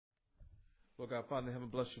Lord God, Father in heaven,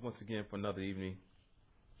 bless you once again for another evening.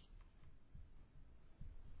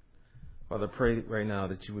 Father, I pray right now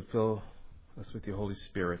that you would fill us with your Holy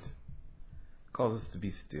Spirit. Cause us to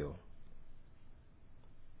be still,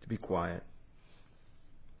 to be quiet,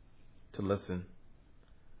 to listen,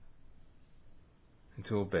 and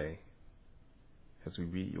to obey as we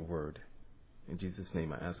read your word. In Jesus'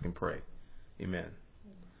 name I ask and pray. Amen.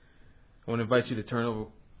 I want to invite you to turn over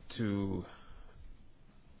to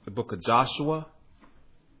the book of Joshua.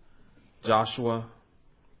 Joshua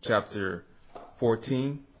chapter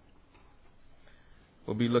 14.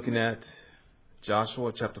 We'll be looking at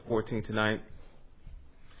Joshua chapter 14 tonight.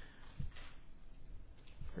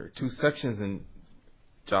 There are two sections in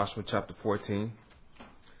Joshua chapter 14.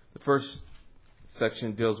 The first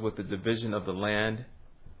section deals with the division of the land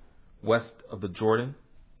west of the Jordan.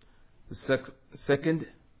 The second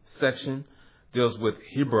section deals with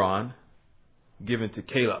Hebron, given to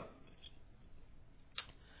Caleb.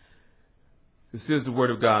 This is the Word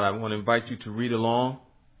of God. I want to invite you to read along,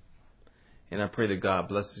 and I pray that God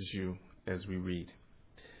blesses you as we read.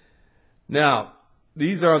 Now,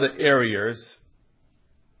 these are the areas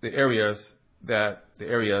that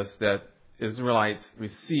Israelites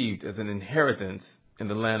received as an inheritance in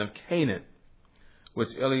the land of Canaan,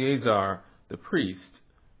 which Eleazar the priest,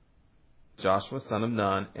 Joshua son of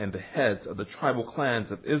Nun, and the heads of the tribal clans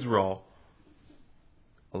of Israel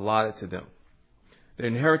allotted to them. Their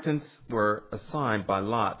inheritance were assigned by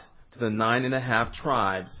lot to the 9.5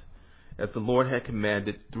 tribes, as the Lord had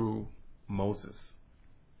commanded through Moses.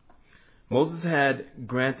 Moses had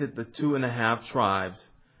granted the 2.5 tribes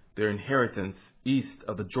their inheritance east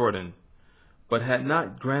of the Jordan, but had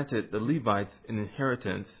not granted the Levites an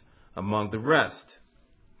inheritance among the rest.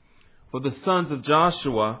 For the sons of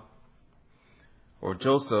Joshua, or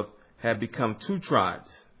Joseph, had become 2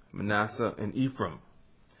 tribes, Manasseh and Ephraim.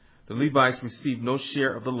 The Levites received no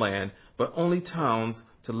share of the land, but only towns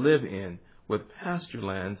to live in, with pasture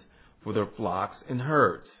lands for their flocks and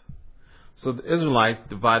herds. So the Israelites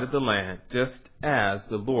divided the land just as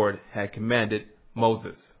the Lord had commanded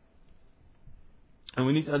Moses. And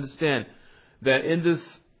we need to understand that in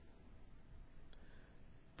this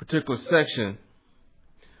particular section,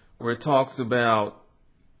 where it talks about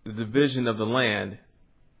the division of the land,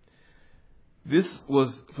 this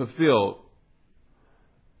was fulfilled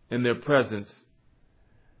in their presence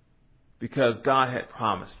because God had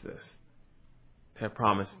promised this, had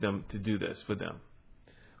promised them to do this for them,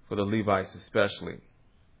 for the Levites especially.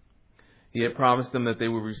 He had promised them that they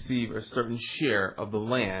would receive a certain share of the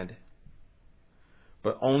land,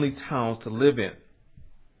 but only towns to live in.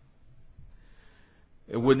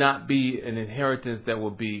 It would not be an inheritance that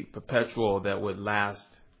would be perpetual, that would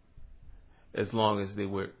last as long as they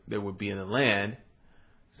would be in the land,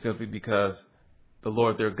 simply because the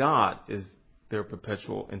Lord their God is their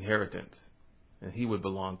perpetual inheritance, and He would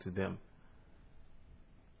belong to them.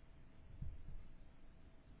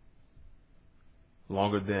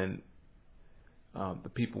 Longer than the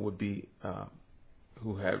people would be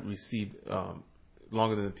who had received,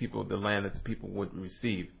 longer than the land that the people would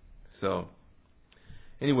receive. So,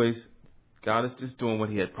 anyways, God is just doing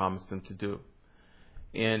what He had promised them to do.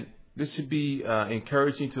 And this should be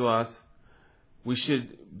encouraging to us. We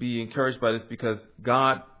should be encouraged by this because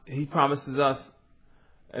God, He promises us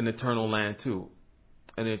an eternal land too,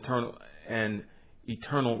 an eternal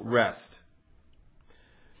rest,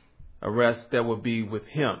 a rest that will be with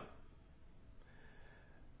Him.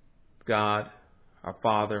 God, our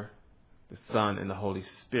Father, the Son, and the Holy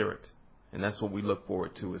Spirit. And that's what we look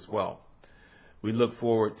forward to as well. We look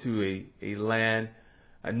forward to a land,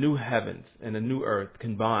 a new heavens and a new earth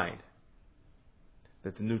combined,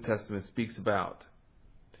 that the New Testament speaks about.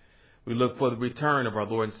 We look for the return of our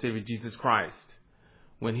Lord and Savior Jesus Christ,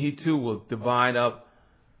 when He too will divide up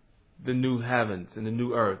the new heavens and the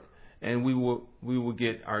new earth, and we will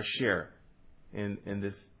get our share in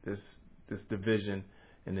this division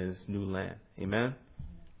and in this new land. Amen.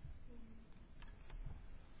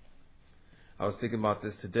 I was thinking about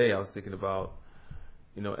this today. I was thinking about,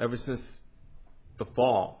 ever since the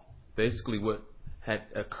fall, basically what had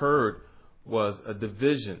occurred was a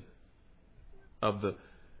division of the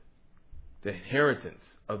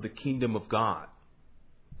inheritance of the kingdom of God.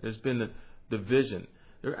 There's been a division.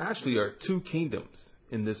 There actually are 2 kingdoms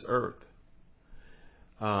in this earth,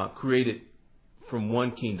 created from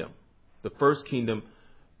one kingdom. The first kingdom,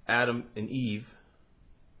 Adam and Eve,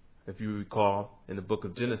 if you recall in the book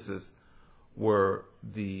of Genesis, were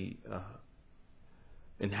the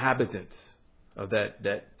inhabitants of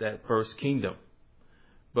that first kingdom.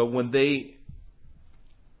 But when they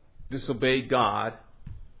disobeyed God,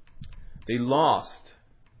 they lost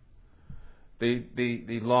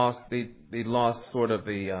they lost sort of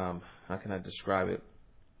the how can I describe it?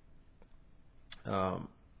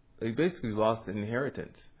 They basically lost the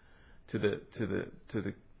inheritance to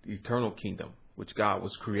the eternal kingdom which God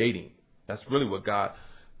was creating. That's really what that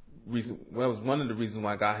was one of the reasons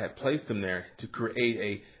why God had placed them there, to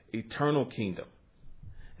create a eternal kingdom,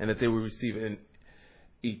 and that they would receive an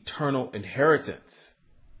eternal inheritance.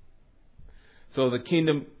 So the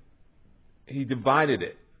kingdom, he divided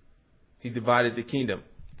it. He divided the kingdom.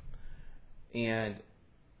 And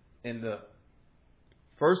in the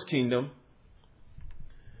first kingdom,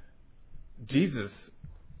 Jesus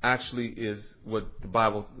actually is what the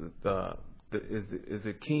Bible is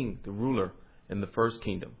the king, the ruler in the first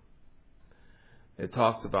kingdom. It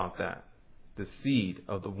talks about that, the seed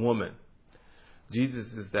of the woman.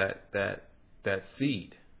 Jesus is that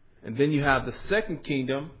seed. And then you have the second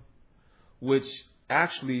kingdom, which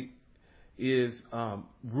actually is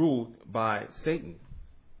ruled by Satan.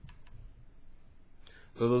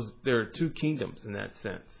 So there are two kingdoms in that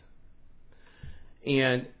sense.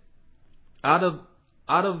 And out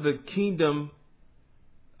of the kingdom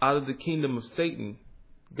of Satan,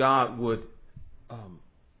 God would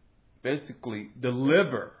basically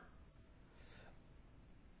deliver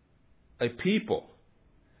a people,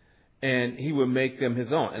 and he would make them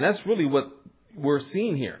his own. And that's really what we're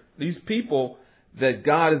seeing here. These people that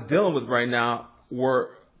God is dealing with right now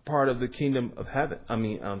were part of the kingdom of heaven.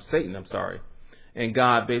 Satan, I'm sorry. And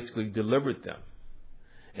God basically delivered them.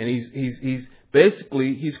 And he's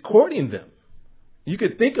basically courting them. You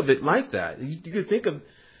could think of it like that. You could think of,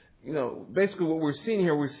 basically what we're seeing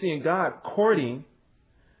here, we're seeing God courting,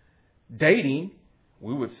 dating,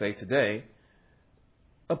 we would say today,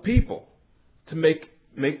 a people to make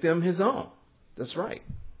them his own. That's right.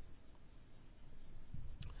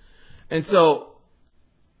 And so,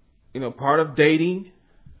 part of dating,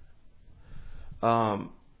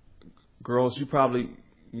 girls, you probably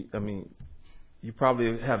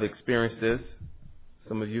have experienced this,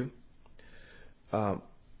 some of you. The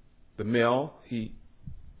male, he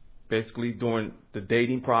basically during the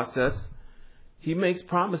dating process, he makes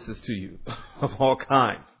promises to you of all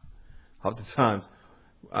kinds. Oftentimes,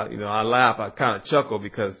 I laugh, I kind of chuckle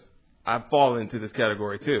because I've fallen into this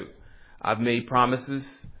category too. I've made promises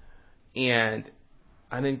and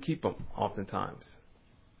I didn't keep them oftentimes.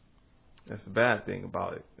 That's the bad thing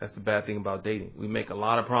about it. That's the bad thing about dating. We make a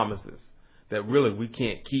lot of promises that really we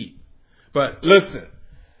can't keep. But listen,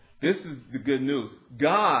 this is the good news.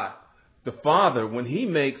 God, the Father, when he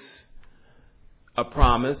makes a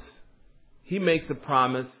promise, he makes a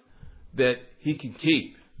promise that he can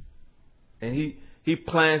keep. And he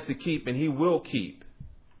plans to keep, and he will keep.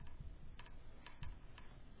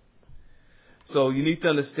 So you need to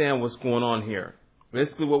understand what's going on here.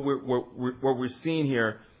 Basically, what we're seeing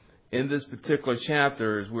here in this particular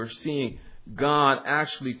chapter is we're seeing God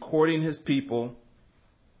actually courting his people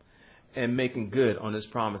and making good on his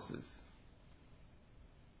promises.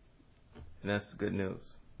 And that's the good news.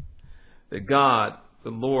 That God, the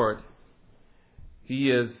Lord, he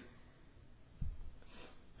is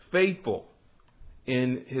faithful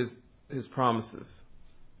in his promises.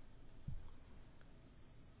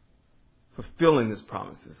 Fulfilling his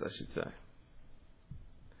promises, I should say.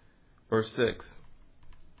 Verse 6.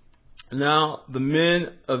 Now the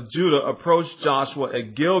men of Judah approached Joshua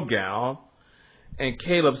at Gilgal, and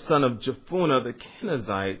Caleb, son of Jephunneh the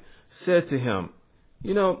Kenizzite, said to him,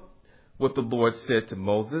 "You know what the Lord said to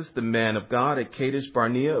Moses, the man of God, at Kadesh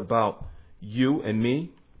Barnea about you and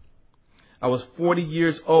me? I was 40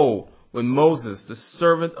 years old when Moses, the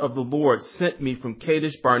servant of the Lord, sent me from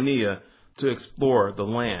Kadesh Barnea to explore the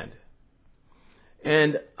land.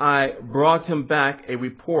 And I brought him back a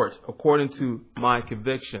report according to my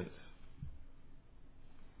convictions."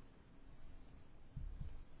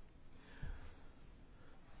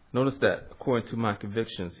 Notice that, according to my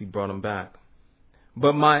convictions, he brought him back.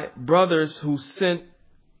 "But my brothers who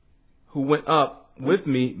went up with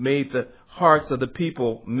me made the hearts of the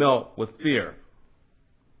people melt with fear.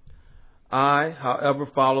 I, however,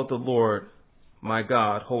 followed the Lord, my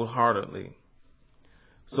God, wholeheartedly.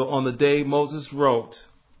 So on the day that Moses wrote,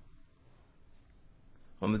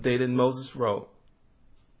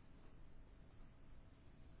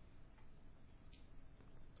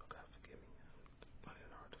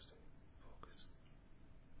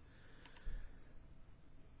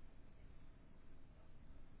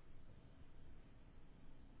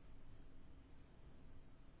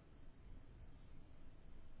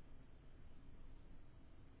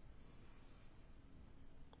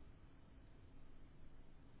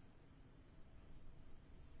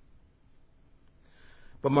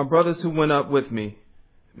 "But my brothers who went up with me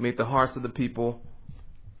made the hearts of the people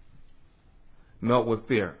melt with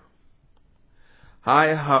fear.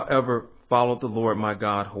 I, however, followed the Lord my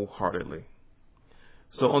God wholeheartedly.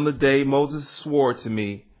 So on the day Moses swore to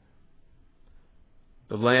me,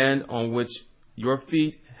 the land on which your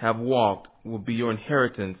feet have walked will be your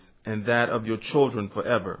inheritance and that of your children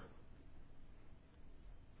forever,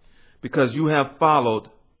 because you have followed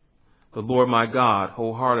the Lord my God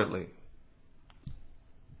wholeheartedly.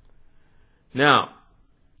 Now,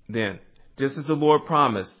 then, just as the Lord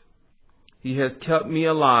promised, he has kept me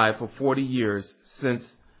alive for 40 years since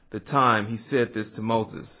the time he said this to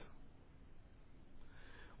Moses,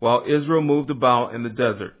 while Israel moved about in the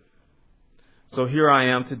desert. So here I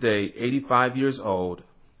am today, 85 years old.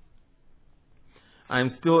 I am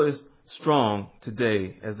still as strong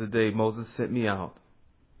today as the day Moses sent me out.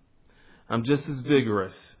 I'm just as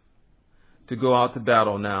vigorous to go out to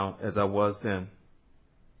battle now as I was then.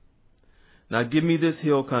 Now give me this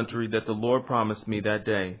hill country that the Lord promised me that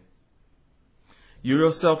day. You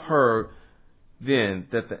yourself heard then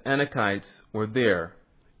that the Anakites were there,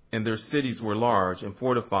 and their cities were large and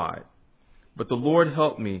fortified. But the Lord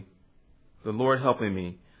helping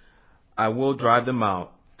me, I will drive them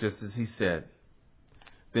out, just as he said.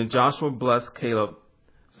 Then Joshua blessed Caleb,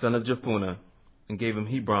 son of Jephunneh, and gave him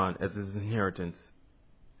Hebron as his inheritance.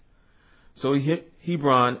 So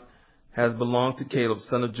Hebron has belonged to Caleb,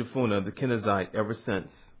 son of Jephunneh, the Kenizzite, ever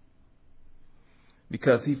since,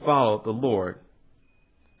 because he followed the Lord,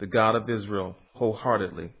 the God of Israel,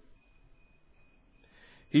 wholeheartedly.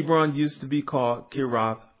 Hebron used to be called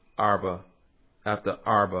Kiriath Arba, after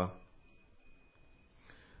Arba,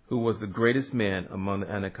 who was the greatest man among the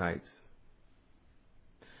Anakites.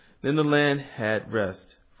 Then the land had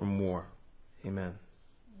rest from war. Amen.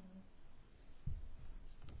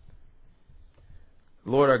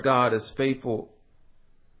 Lord our God is faithful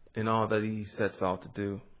in all that he sets out to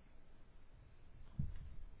do.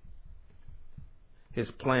 His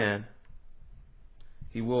plan,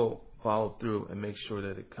 he will follow through and make sure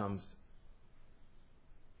that it comes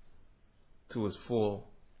to its full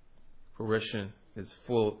fruition, its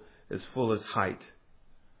fullest height.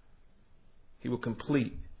 He will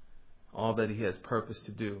complete all that he has purposed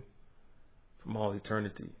to do from all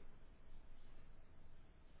eternity.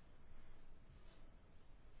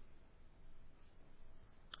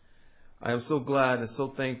 I am so glad and so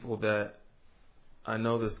thankful that I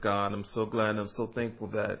know this God. I'm so glad and I'm so thankful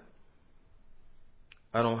that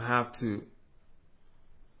I don't have to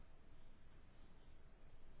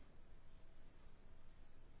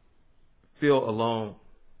feel alone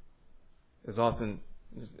as often.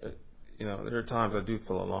 There are times I do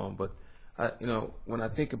feel alone, but when I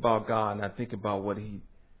think about God and I think about what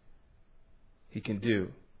he can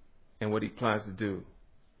do and what he plans to do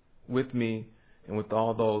with me and with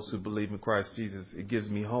all those who believe in Christ Jesus, it gives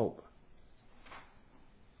me hope.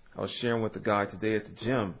 I was sharing with the guy today at the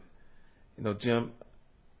gym. Jim,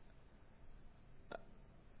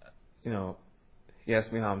 he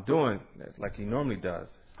asked me how I'm doing, like he normally does.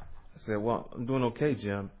 I said, well, I'm doing okay,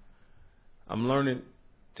 Jim. I'm learning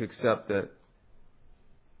to accept that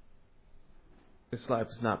this life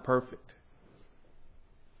is not perfect.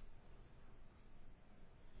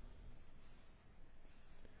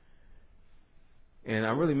 And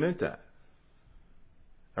I really meant that.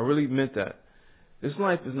 This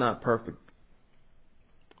life is not perfect.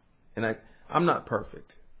 And I'm not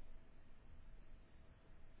perfect.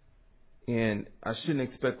 And I shouldn't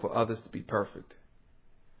expect for others to be perfect.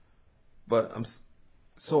 But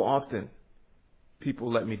so often,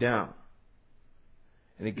 people let me down.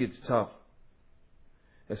 And it gets tough.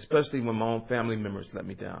 Especially when my own family members let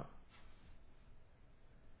me down.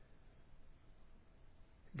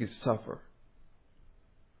 It gets tougher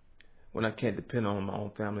when I can't depend on my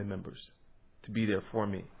own family members to be there for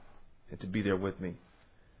me and to be there with me.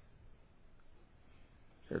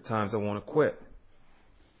 There are times I want to quit.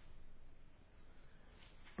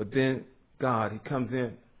 But then God, he comes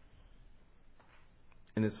in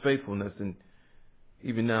his faithfulness, and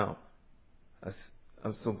even now,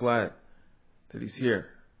 I'm so glad that he's here.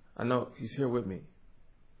 I know he's here with me,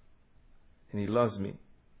 and he loves me, and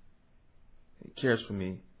he cares for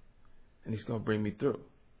me, and he's going to bring me through.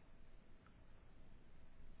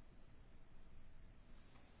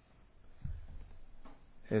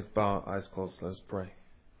 Heads bowed, eyes closed. Let's pray.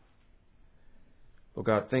 Lord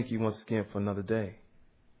God, thank you once again for another day.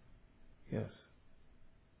 Yes,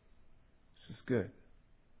 this is good.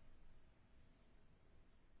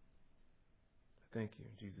 Thank you.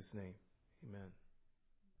 In Jesus' name, amen.